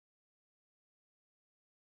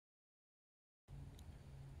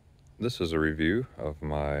This is a review of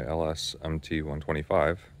my LS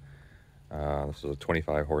MT125. This is a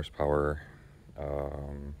 25 horsepower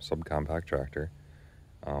subcompact tractor.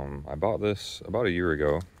 I bought this about a year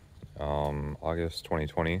ago, August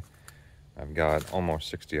 2020. I've got almost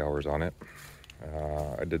 60 hours on it.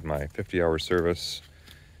 I did my 50-hour service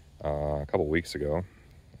a couple weeks ago,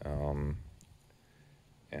 and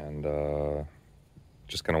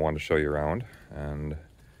just kind of wanted to show you around and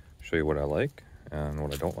show you what I like and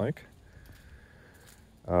what I don't like.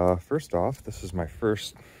 First off, this is my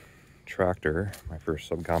first tractor, my first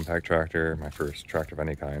subcompact tractor, my first tractor of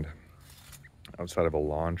any kind, outside of a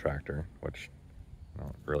lawn tractor, which I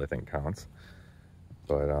don't really think counts.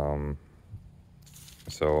 But,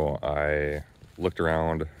 so I looked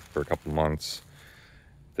around for a couple months,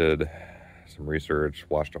 did some research,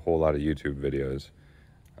 watched a whole lot of YouTube videos,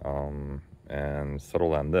 and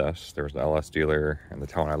settled on this. There was an LS dealer in the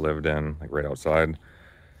town I lived in, like right outside,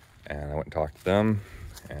 and I went and talked to them,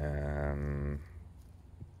 and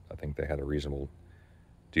I think they had a reasonable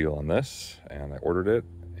deal on this, and I ordered it,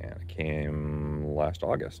 and it came last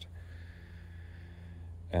August.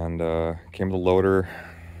 And came with a loader,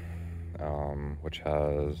 which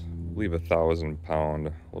has, I believe, 1,000 pound,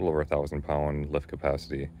 a little over 1,000 pound lift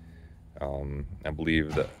capacity. I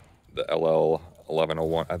believe that the LL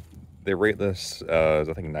 1101, they rate this as,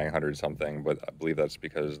 I think, 900 something, but I believe that's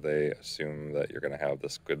because they assume that you're going to have the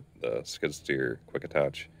skid steer quick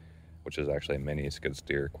attach, which is actually a mini skid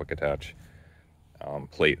steer quick attach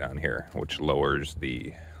plate on here, which lowers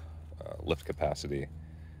the lift capacity.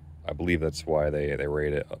 I believe that's why they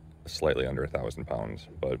rate it slightly under 1,000 pounds,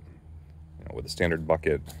 but you know, with the standard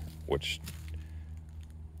bucket, which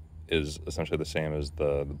is essentially the same as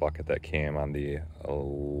the bucket that came on the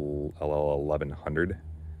LL 1100.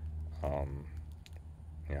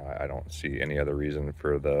 You know, I don't see any other reason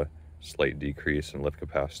for the slight decrease in lift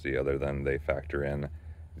capacity other than they factor in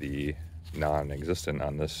the non-existent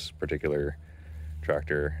on this particular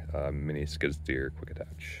tractor mini skid steer quick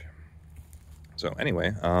attach. So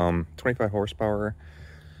anyway, 25 horsepower.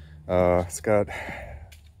 It's got, I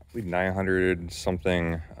believe, 900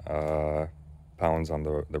 something pounds on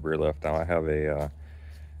the rear lift. Now I have a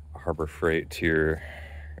Harbor Freight tier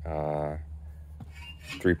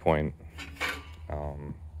 3-point, I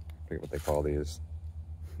forget what they call these,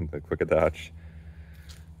 the quick attach.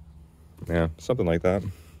 Yeah, something like that.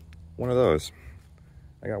 One of those.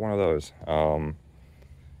 I got one of those. And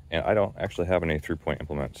I don't actually have any 3-point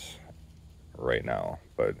implements right now,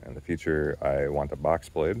 but in the future I want a box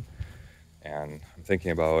blade, and I'm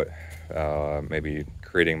thinking about maybe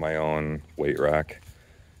creating my own weight rack,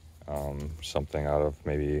 something out of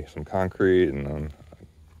maybe some concrete and then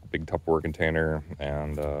a big Tupperware container,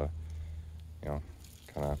 and you know,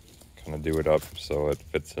 kind of do it up so it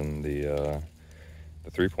fits in the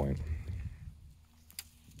 3-point.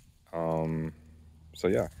 So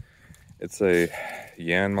yeah, it's a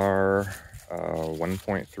Yanmar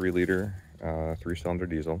 1.3 liter 3-cylinder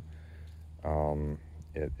diesel.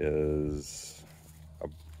 It is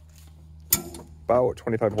about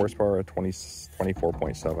 25 horsepower,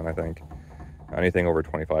 24.7, I think. Anything over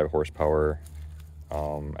 25 horsepower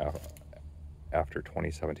after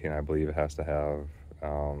 2017, I believe it has to have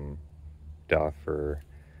DEF or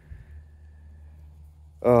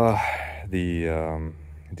the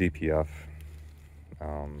DPF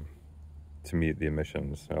to meet the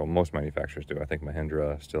emissions. So most manufacturers do. I think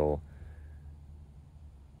Mahindra still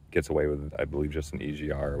gets away with, I believe, just an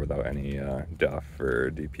EGR without any DEF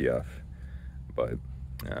or DPF. But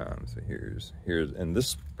so here's in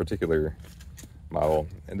this particular model,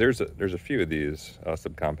 and there's a few of these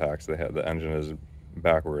subcompacts. They have, the engine is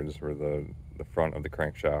backwards, where the front of the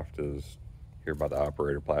crankshaft is here by the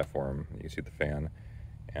operator platform. You can see the fan,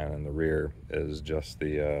 and in the rear is just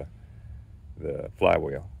the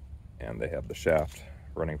flywheel, and they have the shaft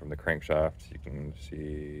running from the crankshaft. You can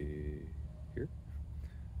see here,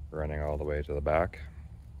 running all the way to the back.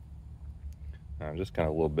 Just kind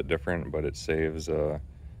of a little bit different, but it saves, I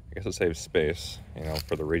guess it saves space, you know,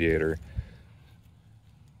 for the radiator.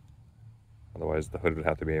 Otherwise the hood would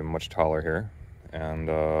have to be much taller here. And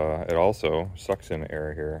it also sucks in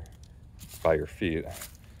air here by your feet.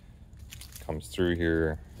 Comes through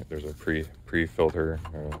here. There's a pre-filter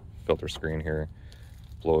filter screen here.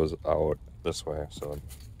 Blows out this way, so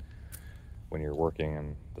when you're working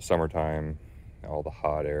in the summertime, all the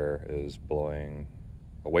hot air is blowing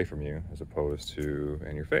away from you as opposed to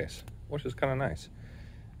in your face, which is kind of nice.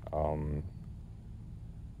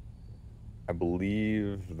 I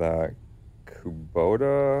believe that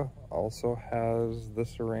Kubota also has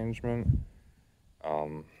this arrangement. Let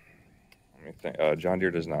me think. John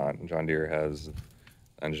Deere does not. John Deere has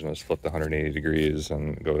engine is flipped 180 degrees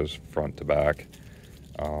and goes front to back.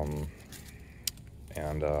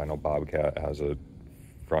 And I know Bobcat has a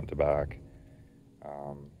front to back.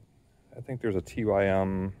 I think there's a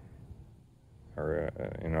TYM or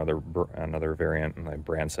another variant like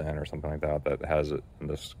Branson or something like that that has it in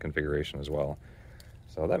this configuration as well.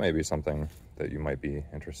 So that may be something that you might be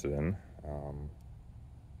interested in.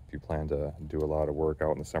 If you plan to do a lot of work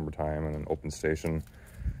out in the summertime in an open station,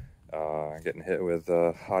 getting hit with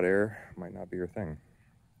hot air might not be your thing.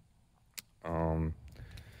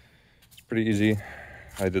 It's pretty easy.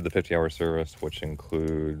 I did the 50-hour service, which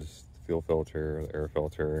includes the fuel filter, the air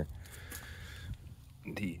filter,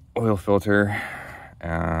 the oil filter,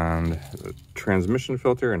 and the transmission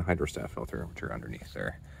filter and hydrostat filter, which are underneath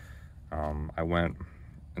there. I went,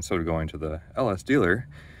 instead of going to the LS dealer,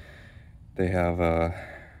 they have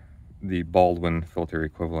the Baldwin filter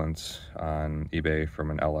equivalents on eBay from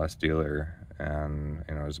an LS dealer, and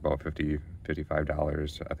it was about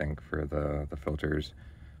 $55, I think, for the filters.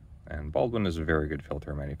 And Baldwin is a very good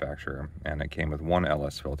filter manufacturer, and it came with one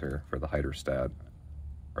LS filter for the hydrostat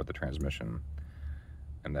or the transmission,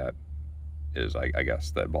 and that is, I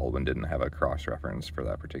guess, that Baldwin didn't have a cross-reference for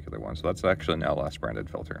that particular one. So that's actually an LS branded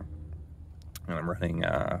filter. And I'm running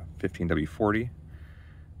 15W40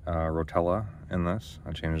 Rotella in this.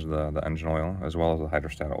 I changed the engine oil as well as the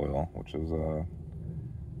hydrostat oil, which is the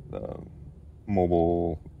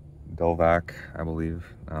Mobile Delvac, I believe.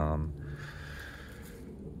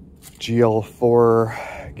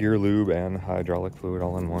 GL4 gear lube and hydraulic fluid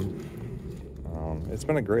all in one. It's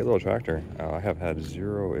been a great little tractor. I have had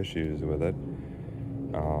zero issues with it.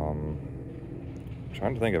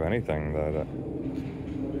 Trying to think of anything that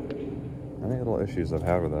any little issues I've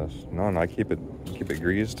had with this. None. I keep it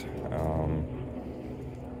greased.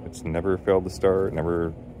 It's never failed to start.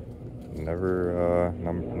 Never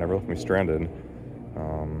left me stranded.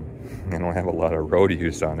 I don't have a lot of road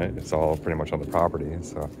use on it. It's all pretty much on the property.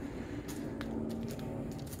 So,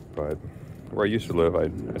 but where I used to live, I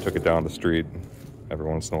took it down the street every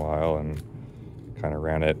once in a while and kind of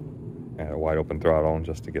ran it at a wide open throttle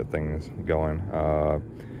just to get things going.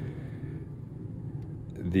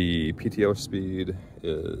 The PTO speed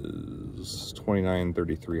is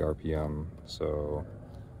 2933 RPM. So,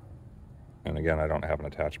 and again, I don't have an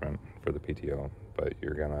attachment for the PTO, but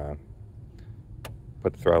you're gonna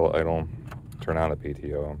put the throttle idle, turn on the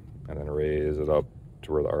PTO, and then raise it up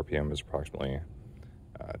to where the RPM is approximately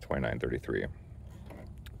 2933.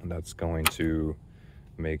 And that's going to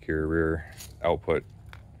make your rear output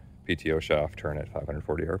PTO shaft turn at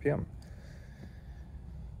 540 RPM.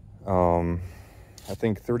 I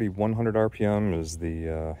think 3100 RPM is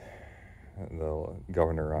the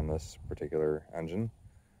governor on this particular engine.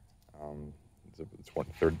 It's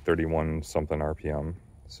 31 something RPM.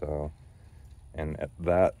 So, and at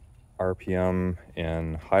that RPM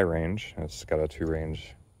in high range, it's got a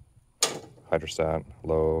 2-range hydrostat,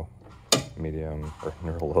 low, medium,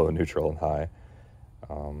 or low, neutral, and high.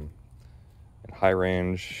 In high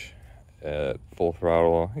range, at full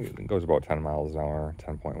throttle, it goes about 10 miles an hour,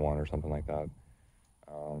 10.1 or something like that.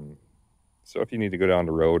 So if you need to go down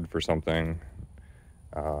the road for something,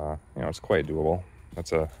 it's quite doable.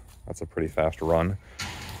 That's a pretty fast run.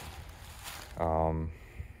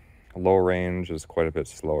 Low range is quite a bit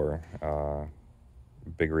slower.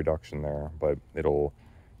 Big reduction there, but it'll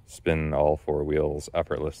spin all 4 wheels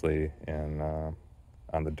effortlessly and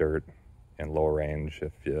on the dirt in low range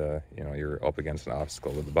if you're up against an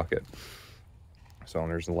obstacle with the bucket. So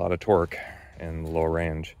there's a lot of torque in low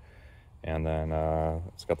range. And then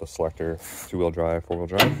it's got the selector, 2-wheel drive, 4-wheel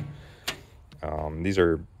drive. These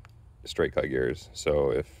are straight cut gears,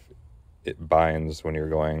 so if it binds when you're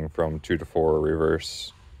going from 2 to 4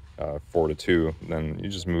 reverse, 4 to 2, then you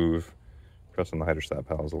just move, press on the hydrostat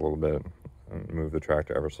pedals a little bit, and move the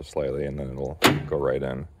tractor ever so slightly, and then it'll go right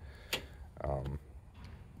in.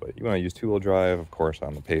 But you want to use 2-wheel drive, of course,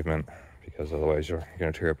 on the pavement, because otherwise you're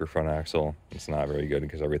going to tear up your front axle. It's not very good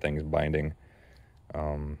because everything's binding.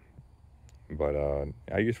 But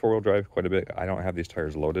I use 4-wheel drive quite a bit. I don't have these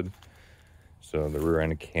tires loaded, so the rear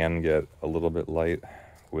end can get a little bit light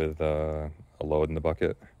with a load in the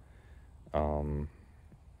bucket.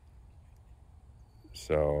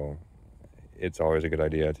 So it's always a good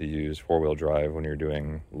idea to use 4-wheel drive when you're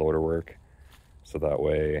doing loader work, so that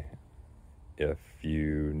way if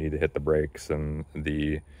you need to hit the brakes and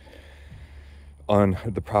the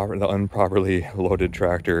improperly loaded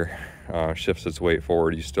tractor shifts its weight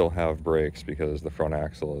forward, you still have brakes because the front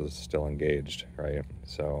axle is still engaged, right?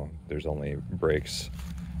 So there's only brakes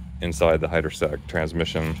inside the hydrostatic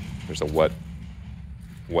transmission. There's a wet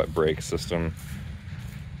brake system,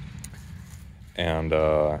 And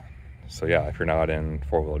so yeah, if you're not in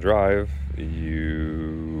four-wheel drive,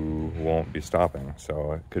 you won't be stopping.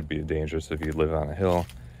 So it could be dangerous if you live on a hill,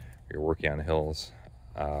 you're working on hills.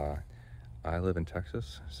 I live in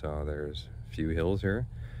Texas, so there's a few hills here.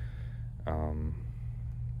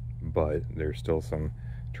 But there's still some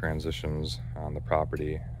transitions on the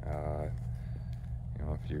property. You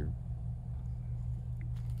know, if you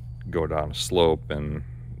go down a slope and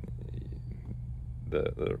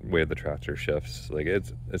the way the tractor shifts, like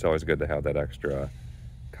it's always good to have that extra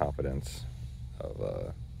confidence of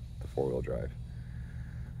the four-wheel drive.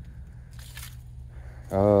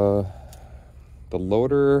 The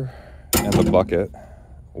loader and the bucket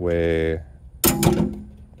weigh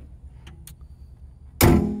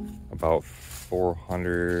about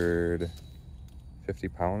 450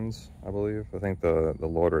 pounds, I believe. I think the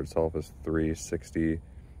loader itself is 360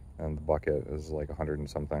 and the bucket is like 100 and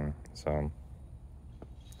something. So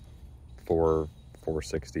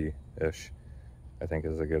 460-ish, I think,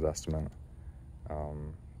 is a good estimate.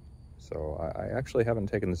 So I actually haven't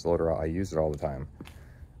taken this loader out. I use it all the time.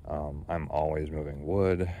 I'm always moving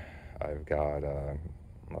wood. I've got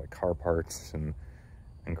like car parts and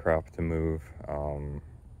crap to move.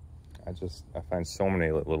 I find so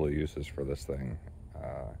many little uses for this thing.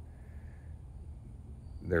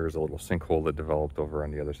 There was a little sinkhole that developed over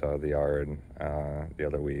on the other side of the yard the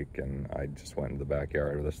other week, and I just went in the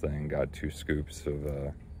backyard with this thing, got 2 scoops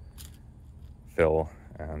of fill,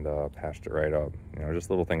 and patched it right up. You know,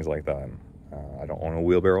 just little things like that. I don't own a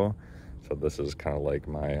wheelbarrow, so this is kind of like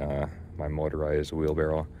my my motorized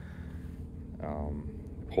wheelbarrow.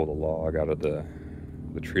 Pulled a log out of the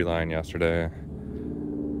tree line yesterday.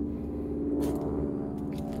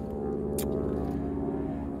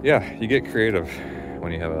 Yeah, you get creative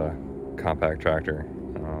when you have a compact tractor.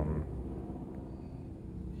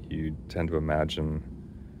 You tend to imagine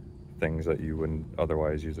things that you wouldn't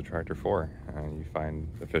otherwise use a tractor for, and you find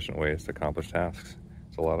efficient ways to accomplish tasks.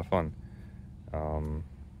 It's a lot of fun.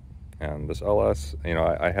 And this LS, you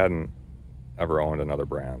know, I hadn't ever owned another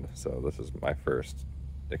brand, so this is my first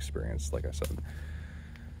experience, like I said.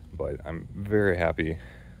 But I'm very happy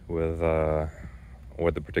with the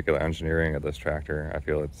particular engineering of this tractor. I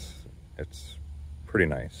feel it's pretty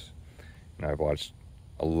nice. And I've watched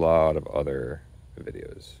a lot of other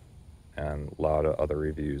videos and a lot of other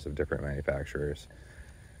reviews of different manufacturers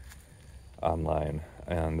online,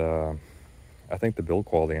 and I think the build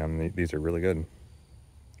quality on these are really good,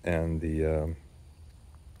 and the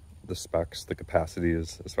specs, the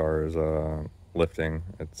capacities as far as lifting,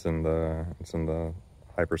 it's in the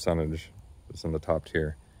high percentage. It's in the top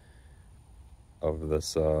tier of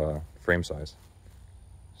this frame size.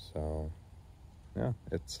 So yeah,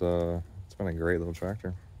 it's been a great little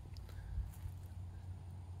tractor.